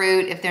sometimes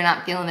fruit if they're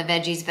not feeling the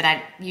veggies, but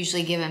I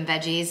usually give them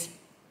veggies.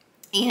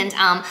 And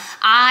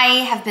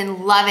I have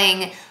been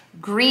loving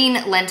green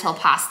lentil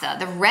pasta.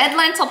 The red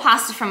lentil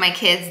pasta for my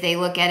kids, they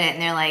look at it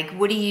and they're like,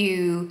 what are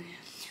you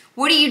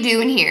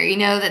doing here? You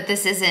know that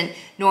this isn't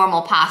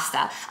normal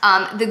pasta.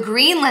 The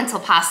green lentil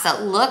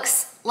pasta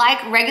looks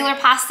like regular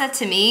pasta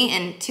to me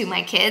and to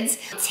my kids.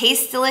 It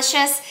tastes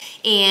delicious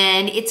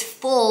and it's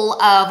full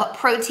of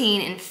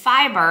protein and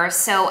fiber,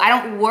 so I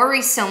don't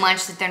worry so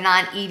much that they're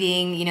not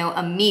eating, you know,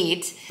 a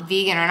meat,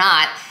 vegan or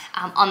not,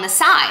 on the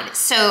side.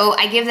 So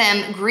I give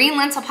them green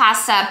lentil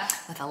pasta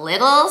with a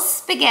little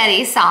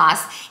spaghetti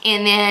sauce.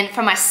 And then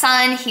for my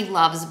son, he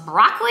loves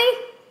broccoli.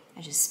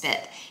 I just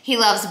spit. He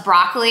loves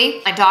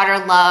broccoli. My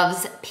daughter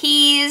loves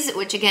peas,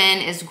 which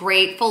again is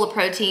great, full of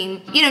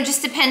protein. You know,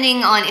 just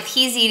depending on if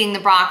he's eating the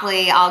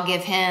broccoli, I'll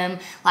give him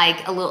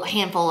like a little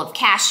handful of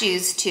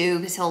cashews too,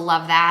 because he'll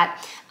love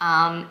that.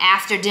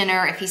 After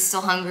dinner, if he's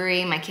still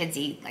hungry, my kids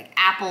eat like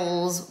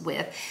apples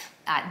with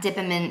dip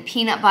them in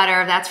peanut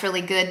butter. That's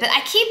really good. But I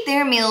keep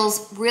their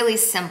meals really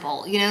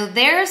simple. You know,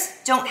 theirs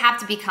don't have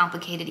to be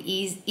complicated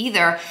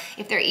either.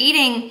 If they're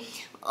eating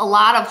a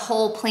lot of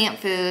whole plant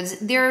foods,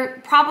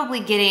 they're probably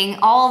getting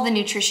all the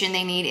nutrition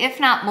they need, if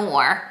not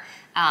more,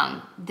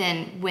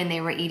 than when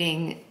they were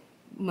eating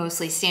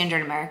mostly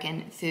standard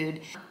American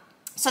food.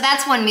 So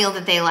that's one meal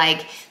that they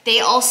like. They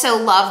also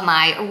love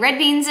my red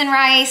beans and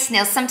rice.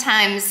 Now,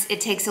 sometimes it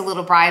takes a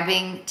little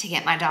bribing to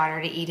get my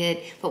daughter to eat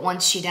it, but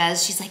once she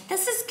does, she's like,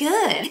 this is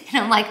good. And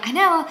I'm like, I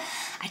know,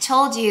 I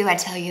told you, I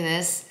tell you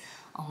this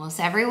almost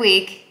every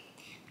week.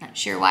 Not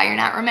sure why you're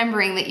not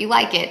remembering that you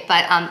like it,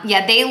 but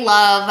yeah, they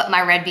love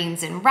my red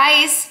beans and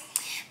rice.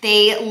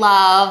 They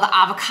love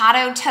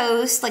avocado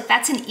toast. Like,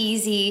 that's an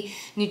easy,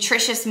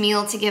 nutritious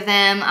meal to give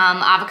them.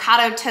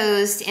 Avocado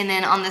toast, and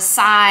then on the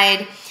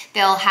side,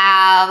 they'll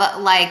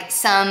have like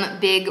some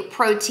big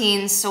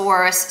protein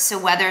source. So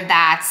whether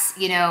that's,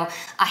 you know,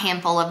 a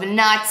handful of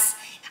nuts,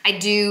 I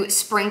do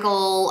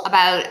sprinkle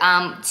about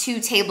 1 to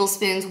 2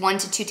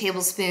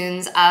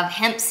 tablespoons of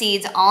hemp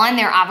seeds on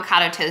their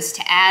avocado toast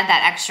to add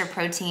that extra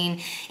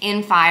protein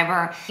and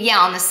fiber. Yeah,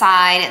 on the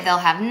side, they'll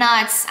have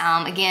nuts.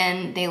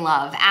 Again, they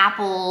love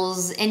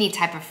apples, any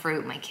type of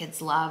fruit my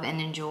kids love and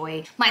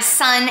enjoy. My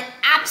son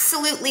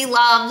absolutely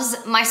loves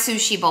my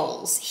sushi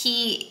bowls.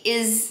 He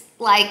is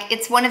like,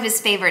 it's one of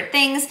his favorite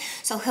things.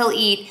 So he'll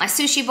eat my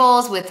sushi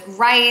bowls with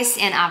rice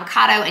and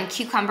avocado and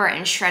cucumber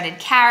and shredded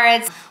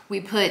carrots.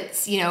 We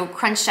put, you know,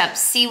 crunched up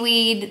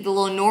seaweed, the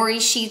little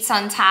nori sheets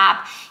on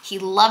top. He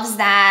loves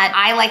that.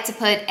 I like to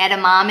put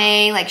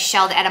edamame, like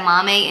shelled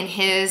edamame in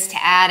his to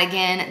add,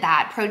 again,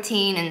 that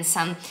protein and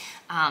some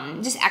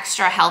just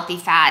extra healthy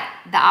fat.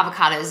 The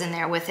avocado's in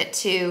there with it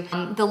too.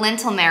 The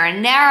lentil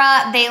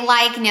marinara they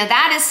like. Now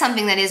that is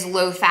something that is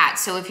low fat.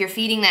 So if you're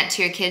feeding that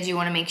to your kids, you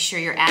wanna make sure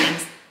you're adding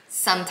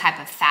some type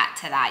of fat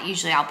to that.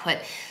 Usually I'll put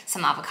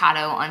some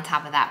avocado on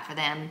top of that for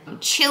them.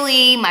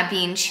 Chili, my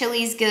bean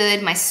chili's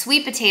good. My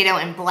sweet potato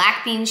and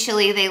black bean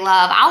chili they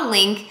love. I'll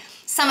link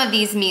some of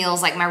these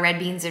meals like my red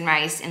beans and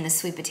rice and the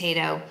sweet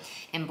potato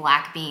and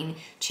black bean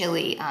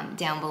chili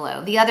down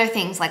below. The other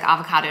things like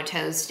avocado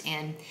toast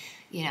and,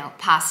 you know,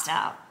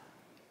 pasta,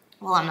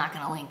 well, I'm not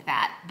gonna link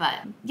that, but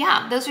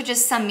yeah, those are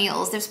just some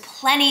meals. There's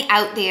plenty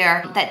out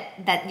there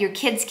that your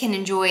kids can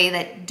enjoy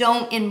that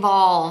don't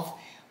involve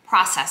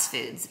processed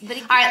foods. But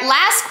all right,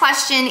 last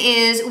question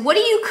is, what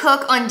do you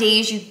cook on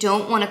days you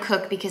don't want to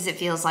cook because it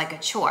feels like a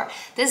chore?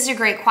 This is a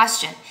great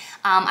question.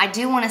 I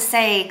do want to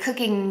say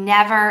cooking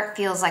never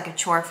feels like a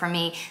chore for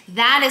me.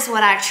 That is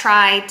what I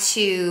try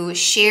to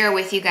share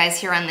with you guys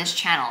here on this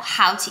channel,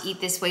 how to eat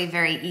this way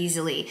very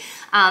easily.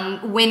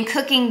 When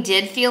cooking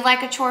did feel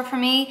like a chore for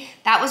me,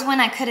 that was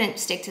when I couldn't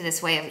stick to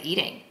this way of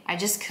eating. I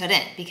just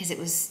couldn't, because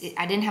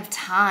I didn't have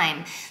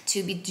time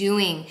to be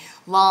doing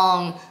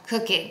long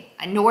cooking,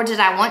 nor did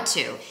I want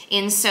to.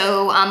 And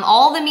so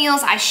all the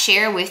meals I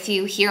share with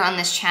you here on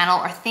this channel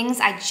are things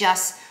I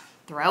just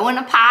throw in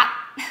a pot,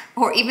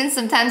 or even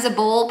sometimes a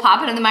bowl,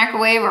 pop it in the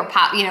microwave, or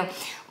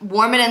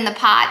warm it in the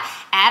pot,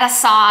 add a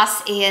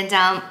sauce,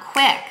 and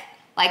quick,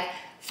 like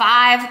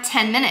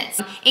 5-10 minutes.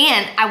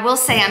 And I will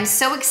say I'm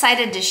so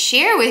excited to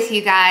share with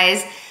you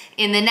guys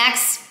in the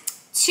next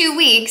 2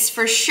 weeks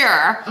for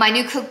sure, my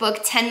new cookbook,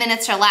 10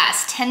 minutes or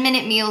less,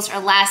 10-minute meals or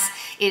less.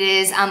 It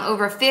is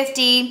over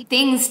 50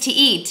 things to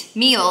eat,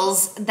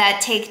 meals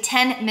that take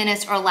 10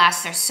 minutes or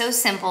less. They're so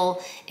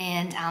simple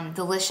and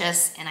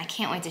delicious, and I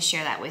can't wait to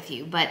share that with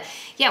you. But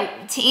yeah,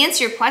 to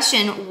answer your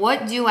question,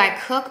 what do I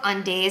cook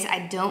on days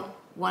I don't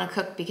want to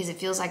cook because it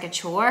feels like a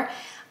chore?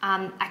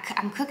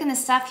 I'm cooking the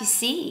stuff you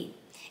see,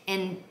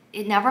 and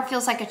it never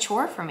feels like a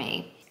chore for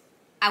me.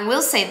 I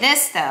will say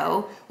this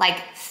though, like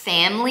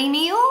family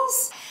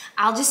meals,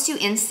 I'll just do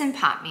Instant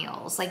Pot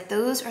meals. Like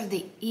those are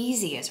the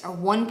easiest, or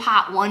one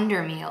pot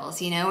wonder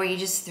meals, where you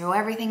just throw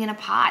everything in a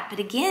pot. But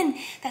again,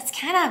 that's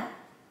kind of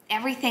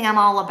everything I'm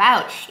all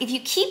about. If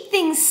you keep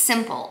things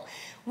simple,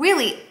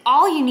 really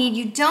all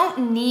you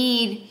don't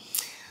need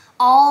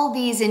all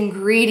these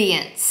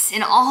ingredients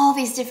and all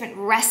these different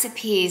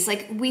recipes.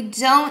 Like we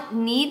don't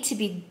need to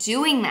be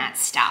doing that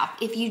stuff.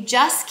 If you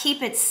just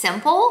keep it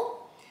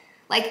simple,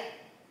 like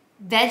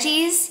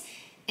veggies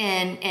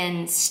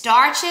and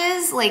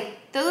starches,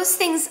 like those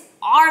things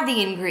are the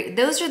ingredient.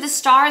 Those are the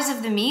stars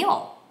of the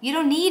meal. You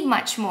don't need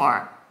much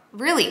more,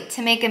 really,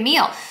 to make a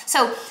meal.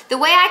 So the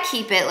way I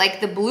keep it,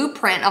 like the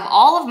blueprint of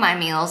all of my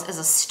meals, is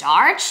a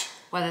starch,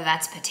 whether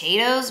that's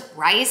potatoes,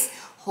 rice,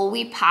 whole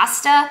wheat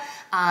pasta,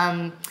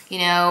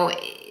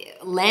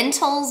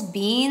 lentils,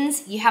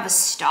 beans. You have a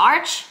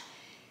starch,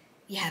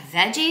 you have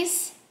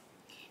veggies,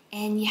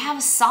 and you have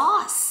a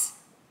sauce.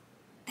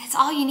 That's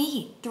all you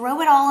need.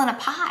 Throw it all in a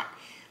pot.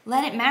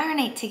 Let it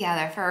marinate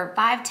together for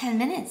 5-10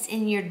 minutes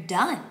and you're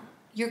done.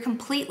 You're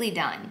completely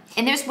done.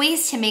 And there's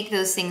ways to make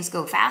those things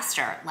go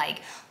faster.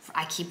 Like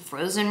I keep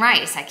frozen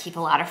rice. I keep a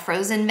lot of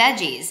frozen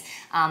veggies.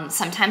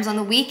 Sometimes on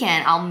the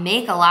weekend, I'll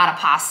make a lot of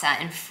pasta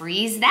and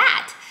freeze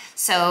that.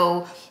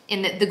 So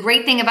the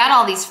great thing about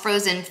all these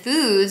frozen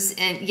foods,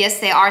 and yes,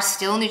 they are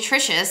still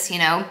nutritious,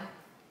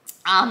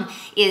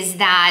 is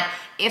that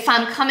if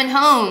I'm coming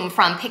home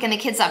from picking the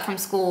kids up from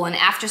school and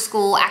after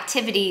school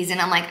activities,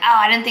 and I'm like, oh,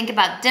 I didn't think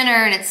about dinner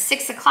and it's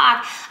 6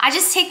 o'clock, I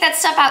just take that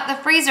stuff out the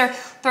freezer,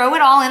 throw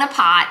it all in a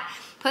pot,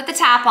 put the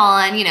tap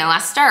on, I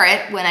stir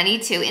it when I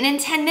need to, and in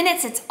 10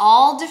 minutes, it's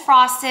all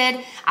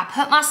defrosted. I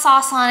put my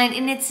sauce on it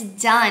and it's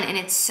done, and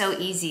it's so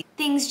easy.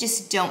 Things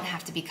just don't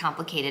have to be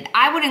complicated.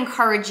 I would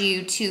encourage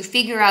you to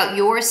figure out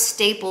your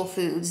staple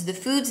foods, the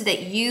foods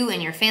that you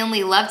and your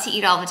family love to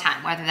eat all the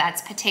time, whether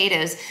that's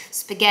potatoes,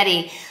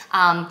 spaghetti,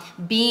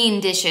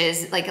 bean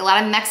dishes, like a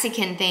lot of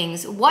Mexican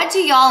things. What do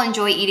y'all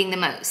enjoy eating the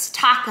most?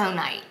 Taco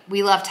night.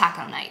 We love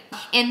taco night.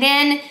 And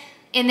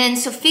then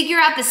so figure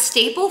out the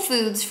staple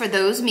foods for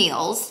those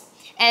meals,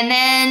 and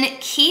then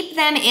keep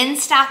them in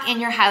stock in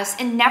your house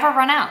and never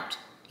run out.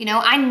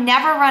 I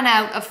never run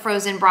out of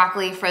frozen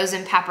broccoli,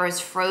 frozen peppers,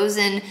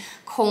 frozen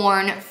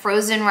corn,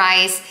 frozen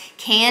rice,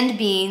 canned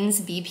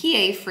beans,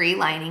 BPA-free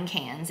lining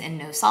cans, and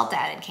no salt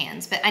added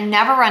cans, but I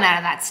never run out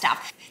of that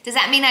stuff. Does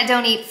that mean I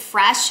don't eat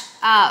fresh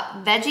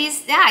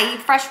veggies? Yeah, I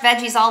eat fresh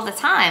veggies all the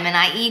time, and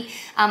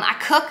I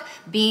cook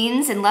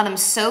beans and let them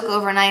soak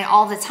overnight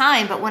all the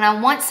time, but when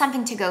I want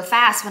something to go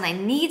fast, when I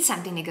need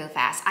something to go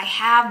fast, I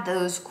have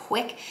those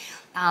quick,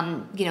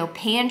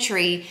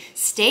 pantry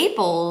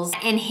staples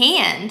in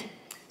hand,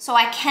 so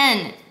I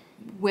can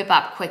whip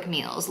up quick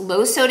meals.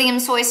 Low sodium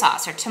soy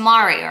sauce, or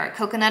tamari, or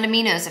coconut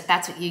aminos if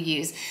that's what you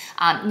use.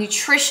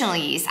 Nutritional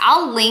yeast.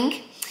 I'll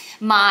link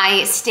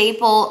my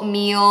staple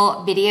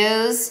meal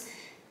videos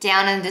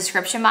down in the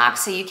description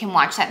box so you can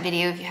watch that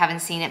video if you haven't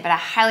seen it, but I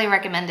highly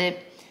recommend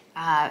it.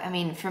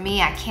 For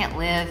me, I can't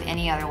live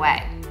any other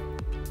way.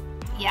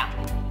 Yeah.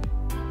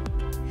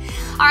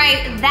 All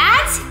right,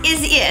 that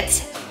is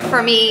it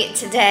for me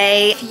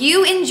today. If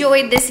you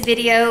enjoyed this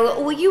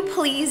video, will you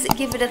please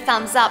give it a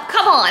thumbs up?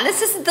 Come on,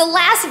 this is the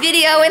last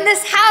video in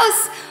this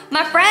house.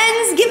 My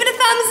friends, give it a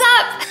thumbs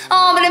up.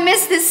 Oh, I'm gonna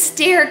miss this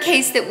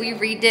staircase that we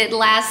redid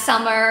last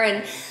summer,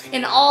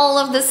 and all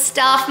of the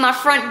stuff, my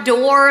front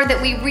door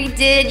that we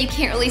redid. You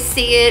can't really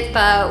see it,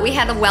 but we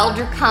had a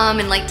welder come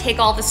and take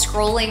all the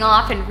scrolling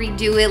off and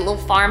redo it, a little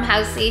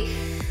farmhousey.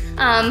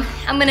 I'm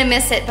gonna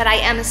miss it, but I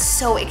am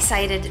so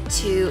excited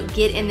to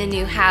get in the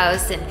new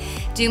house and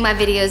do my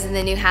videos in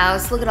the new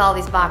house. Look at all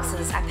these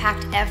boxes. I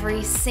packed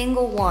every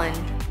single one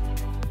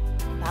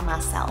by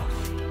myself.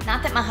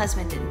 Not that my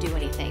husband didn't do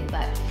anything,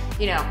 but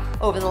you know,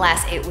 over the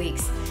last 8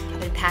 weeks, I've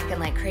been packing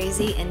like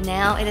crazy and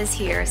now it is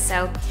here.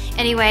 So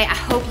anyway, I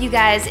hope you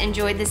guys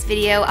enjoyed this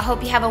video. I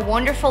hope you have a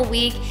wonderful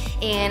week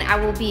and I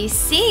will be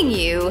seeing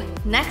you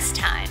next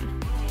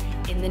time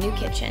in the new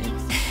kitchen.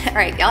 All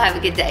right, y'all have a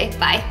good day.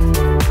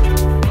 Bye.